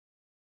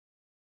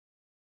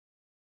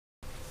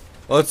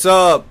What's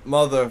up,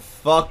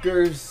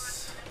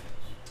 motherfuckers?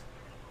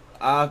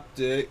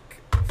 Optic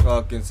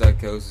fucking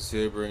Psychosis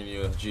here, bringing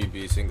you a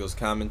GB singles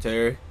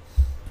commentary.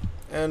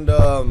 And,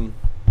 God.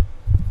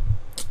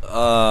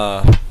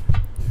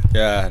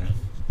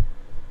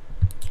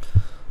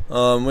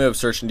 We have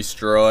Search and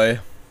Destroy,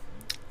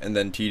 and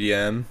then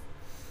TDM.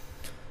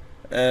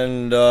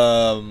 And,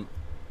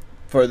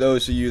 for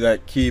those of you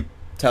that keep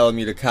telling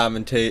me to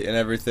commentate and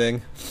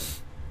everything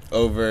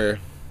over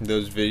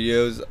those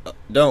videos,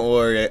 don't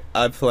worry,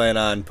 I plan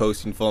on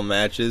posting full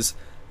matches.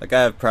 Like,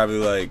 I have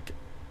probably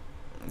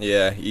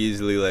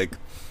easily like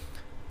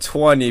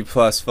 20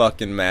 plus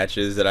fucking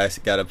matches that I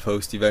gotta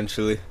post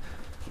eventually.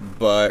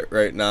 But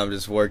right now I'm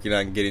just working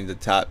on getting the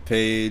top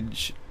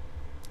page,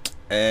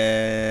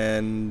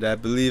 and I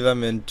believe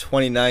I'm in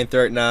 29th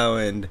right now,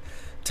 and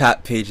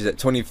top page is at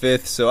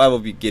 25th, so I will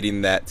be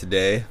getting that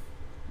today,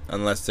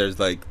 unless there's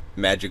like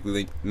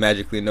magically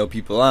no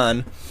people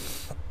on.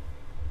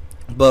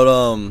 But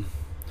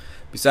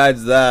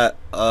besides that,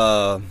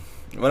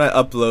 when I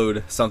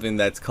upload something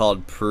that's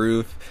called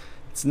proof,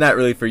 it's not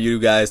really for you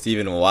guys to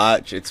even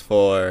watch. It's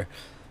for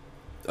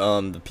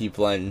the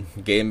people on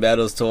game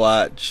battles to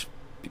watch,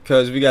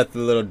 because we got the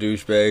little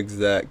douchebags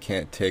that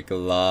can't take a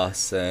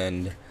loss,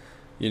 and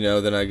you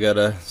know, then I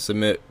gotta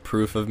submit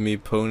proof of me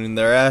poning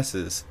their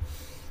asses,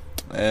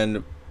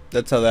 and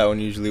that's how that one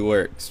usually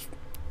works.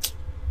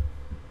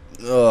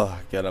 Oh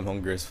god, I'm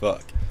hungry as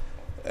fuck.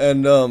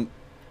 And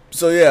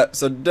so yeah,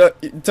 so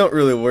don't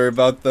really worry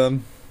about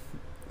them.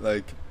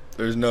 Like,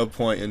 there's no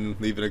point in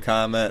leaving a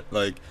comment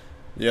like,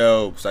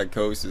 yo,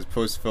 Psychosis,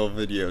 post full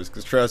videos,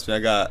 because trust me, I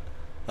got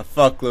a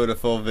fuckload of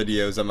full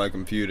videos on my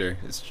computer.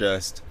 It's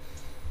just,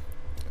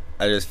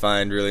 I just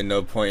find really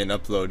no point in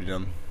uploading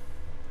them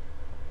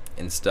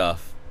and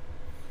stuff,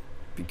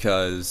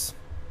 because,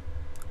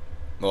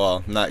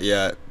 well, not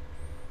yet,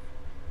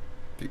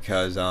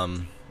 because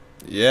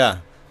yeah,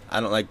 I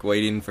don't like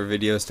waiting for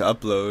videos to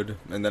upload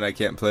and then I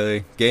can't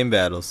play game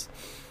battles,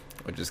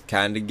 which is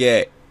kinda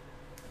gay.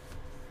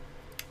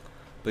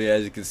 But yeah,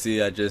 as you can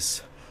see, I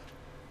just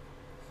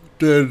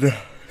did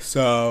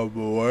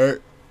some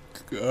work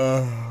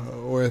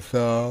with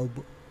the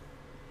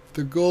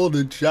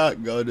golden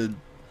shotgun, and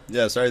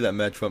yeah, sorry that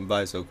match went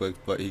by so quick,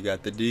 but he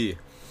got the D.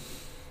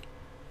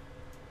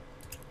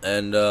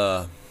 And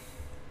now,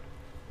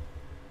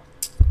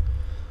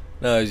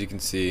 as you can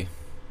see,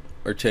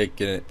 we're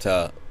taking it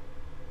to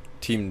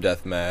team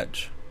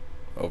deathmatch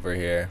over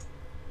here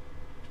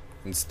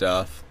and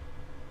stuff.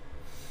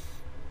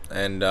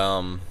 And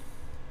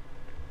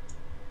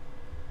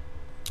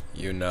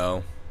you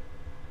know,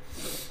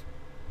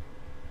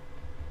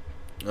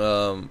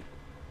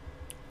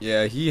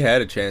 yeah, he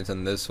had a chance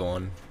on this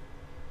one,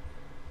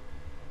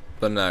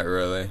 but not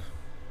really.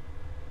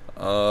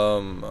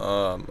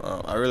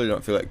 I really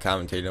don't feel like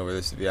commentating over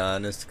this, to be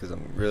honest, because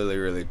I'm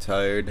really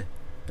tired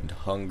and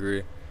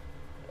hungry,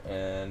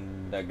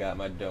 and I got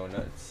my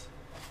donuts.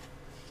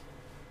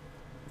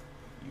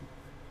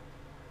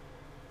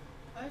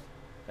 What?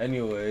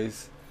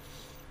 Anyways,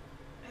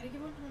 I didn't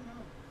get one to my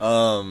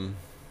mom.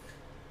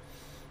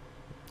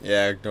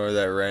 Yeah, ignore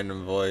that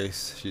random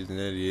voice. She's an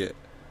idiot.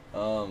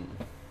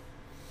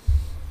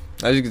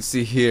 As you can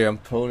see here, I'm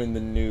poning the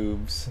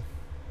noobs.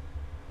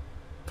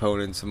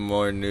 Poning some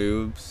more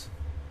noobs.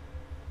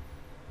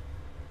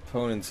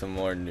 Poning some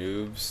more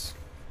noobs.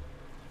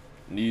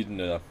 Needing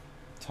a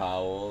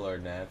towel or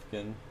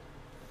napkin.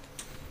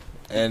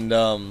 And,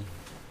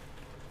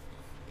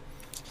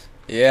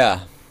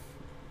 yeah.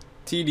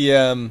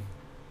 TDM,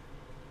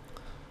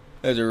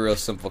 there's a real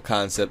simple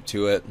concept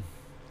to it.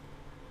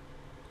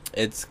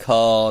 It's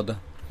called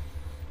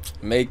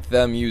make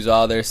them use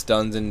all their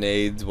stuns and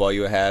nades while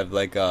you have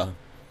like a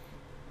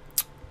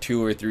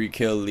 2 or 3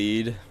 kill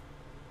lead,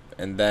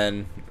 and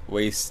then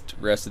waste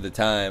rest of the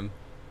time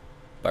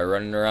by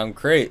running around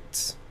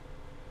crates,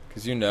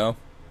 because you know,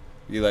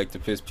 you like to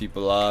piss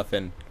people off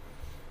and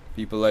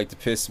people like to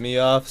piss me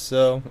off,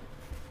 so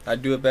I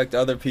do it back to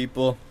other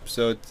people,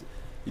 so it's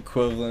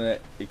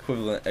equivalent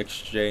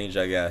exchange,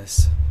 I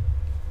guess.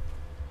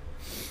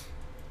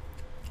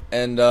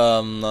 And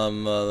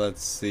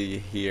let's see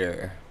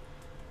here.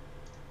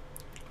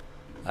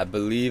 I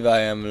believe I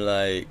am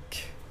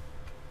like,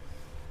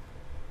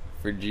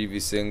 for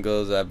GB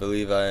singles, I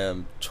believe I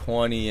am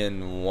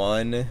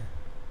 20-1.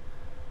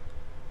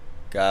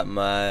 Got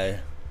my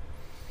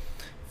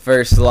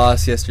first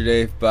loss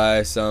yesterday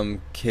by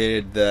some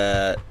kid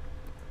that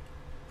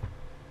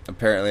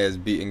apparently has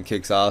beaten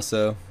kicks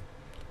also.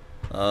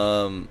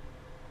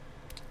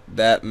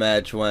 That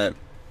match went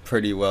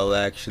pretty well,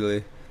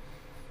 actually.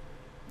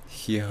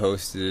 He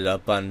hosted it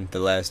up on the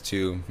last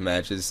 2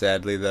 matches,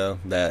 sadly though.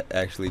 That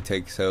actually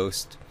takes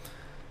host.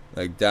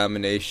 Like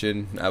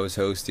Domination, I was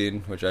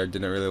hosting, which I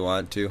didn't really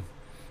want to,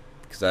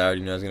 because I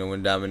already knew I was going to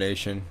win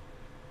Domination,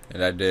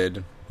 and I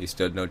did. He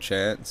stood no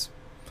chance.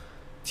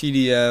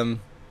 TDM,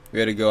 we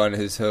had to go on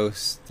his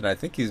host, and I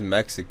think he's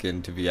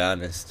Mexican, to be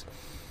honest.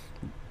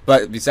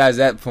 But besides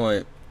that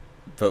point,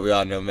 but we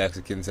all know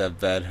Mexicans have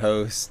bad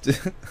hosts.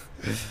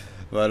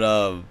 But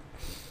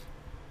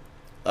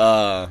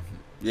Yeah,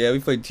 we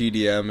played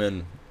TDM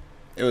and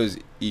it was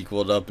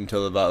equaled up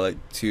until about like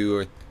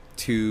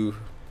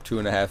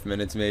 2.5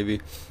 minutes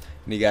maybe.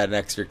 And he got an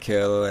extra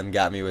kill and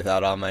got me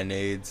without all my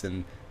nades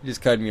and he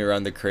just cut me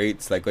around the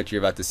crates like what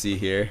you're about to see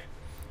here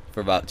for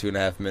about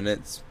 2.5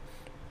 minutes.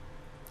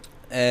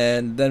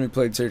 And then we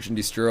played Search and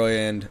Destroy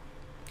and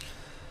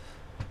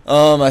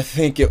I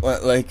think it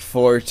went like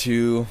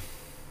 4-2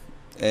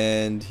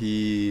 and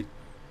he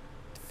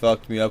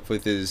fucked me up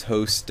with his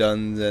host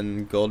stuns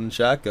and golden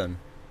shotgun.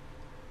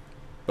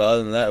 But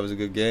other than that, it was a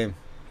good game.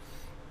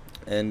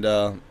 And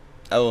I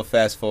will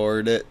fast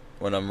forward it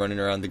when I'm running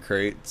around the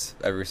crates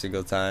every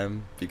single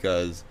time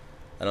because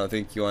I don't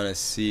think you want to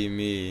see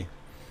me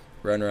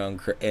run around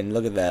and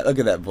look at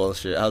that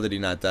bullshit. How did he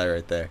not die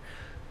right there?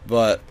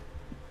 But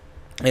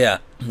yeah,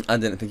 I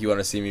didn't think you want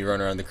to see me run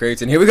around the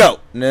crates, and here we go.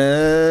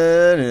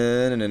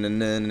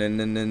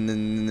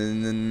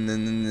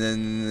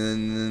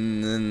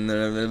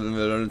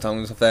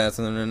 Tongue so fast.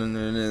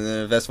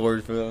 Fast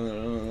forward.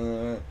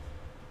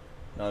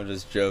 No, I'm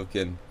just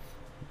joking.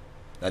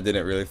 I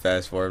didn't really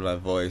fast forward my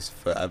voice,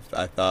 but I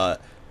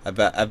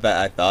bet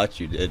I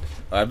thought you did.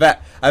 Or I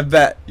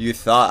bet you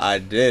thought I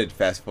did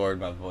fast forward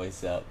my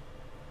voice up.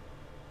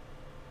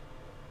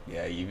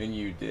 Yeah, even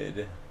you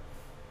did.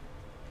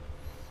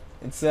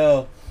 And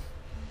so,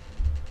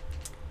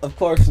 of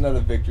course,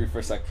 another victory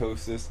for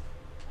Psychosis.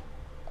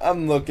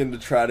 I'm looking to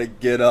try to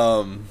get,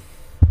 I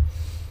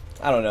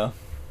don't know,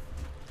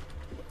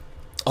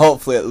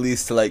 hopefully at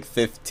least to like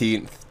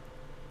 15th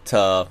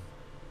to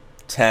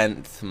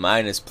 10th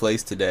minus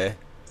place today.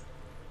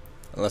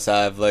 Unless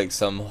I have like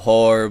some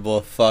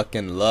horrible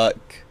fucking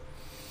luck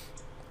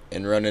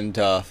and run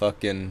into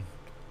fucking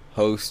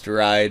host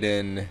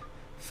riding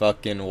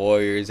fucking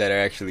warriors that are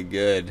actually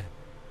good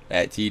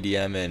at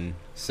TDM and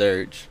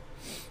Search.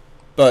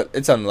 But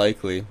it's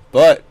unlikely.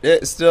 But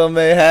it still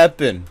may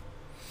happen.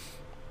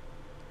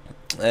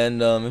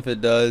 And if it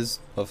does,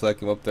 hopefully I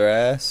can whoop their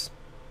ass.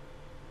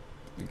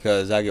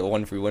 Because I get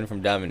one free win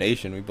from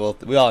Domination.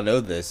 We all know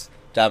this.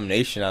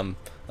 Domination,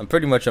 I'm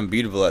pretty much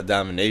unbeatable at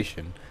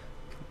Domination.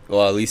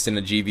 Well, at least in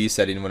a GB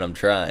setting when I'm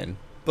trying.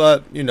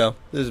 But, you know,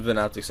 this has been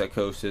Optic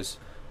Psychosis.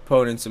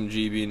 Opponent some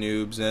GB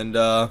noobs and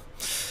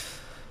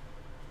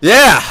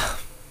yeah.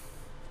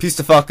 Peace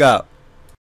the fuck out.